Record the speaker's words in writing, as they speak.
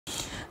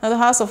Now, the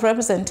House of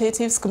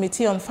Representatives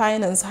Committee on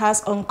Finance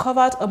has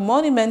uncovered a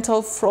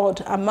monumental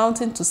fraud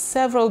amounting to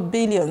several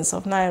billions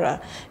of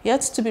naira yet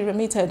to be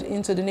remitted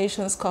into the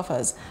nation's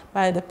coffers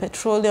by the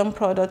Petroleum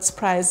Products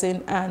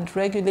Pricing and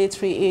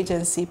Regulatory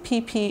Agency,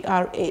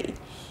 PPPRA.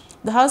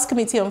 The House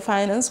Committee on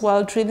Finance,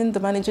 while drilling the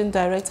Managing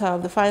Director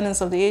of the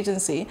Finance of the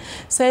agency,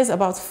 says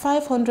about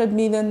 500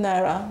 million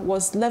naira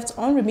was left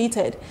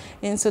unremitted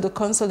into the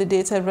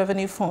Consolidated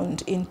Revenue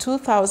Fund in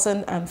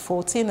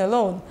 2014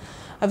 alone.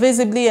 A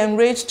visibly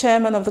enraged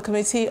chairman of the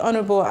committee,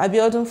 Honorable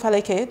Abiodun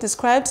Faleke,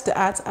 described the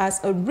act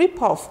as a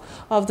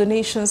rip-off of the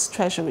nation's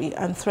treasury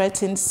and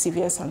threatened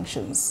severe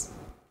sanctions.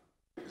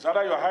 It's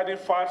either you're hiding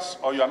facts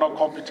or you are not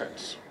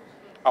competent.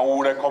 And we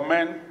will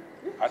recommend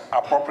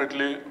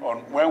appropriately on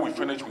when we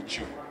finish with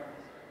you.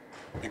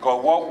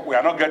 Because we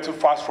are not getting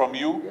facts from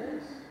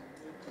you.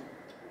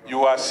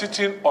 You are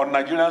sitting on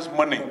Nigerians'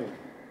 money.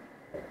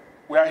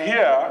 We are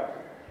here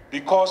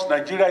because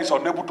Nigeria is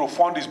unable to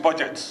fund its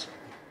budgets.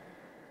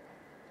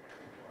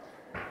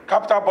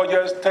 Capital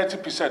budgets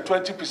 30%,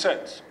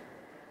 20%.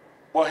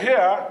 But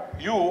here,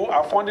 you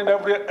are funding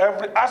every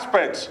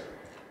aspect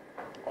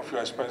of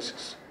your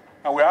expenses.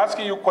 And we're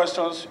asking you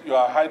questions, you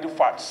are hiding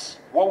facts.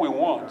 What we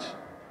want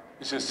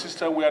is a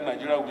system where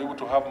Nigeria will be able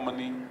to have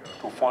money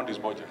to fund its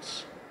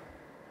budgets.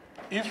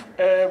 If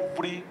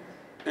every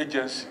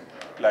agency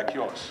like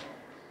yours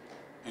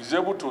is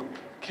able to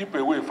keep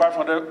away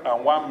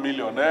 501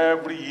 million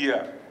every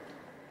year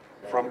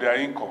from their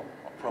income,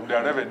 from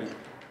their revenue,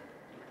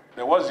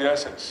 then what's the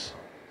essence?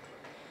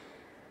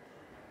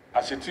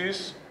 As it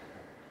is,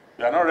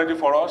 they are not ready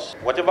for us.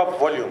 Whatever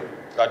volume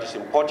that is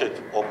imported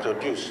or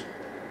produced,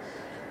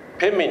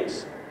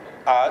 payments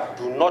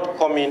do not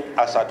come in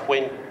as at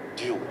when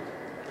due.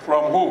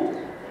 From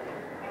who?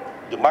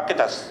 The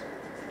marketers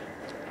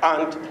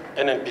and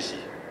NNPC.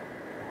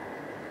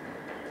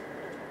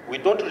 We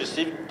don't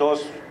receive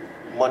those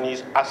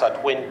monies as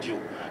at when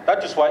due.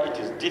 That is why it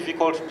is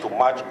difficult to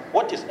match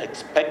what is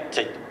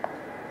expected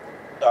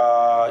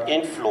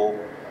inflow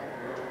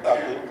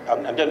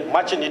and then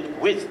matching it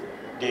with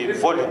the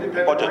volume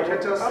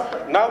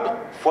imported. Now,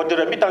 for the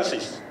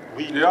remittances,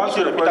 we do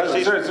the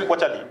remittances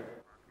quarterly.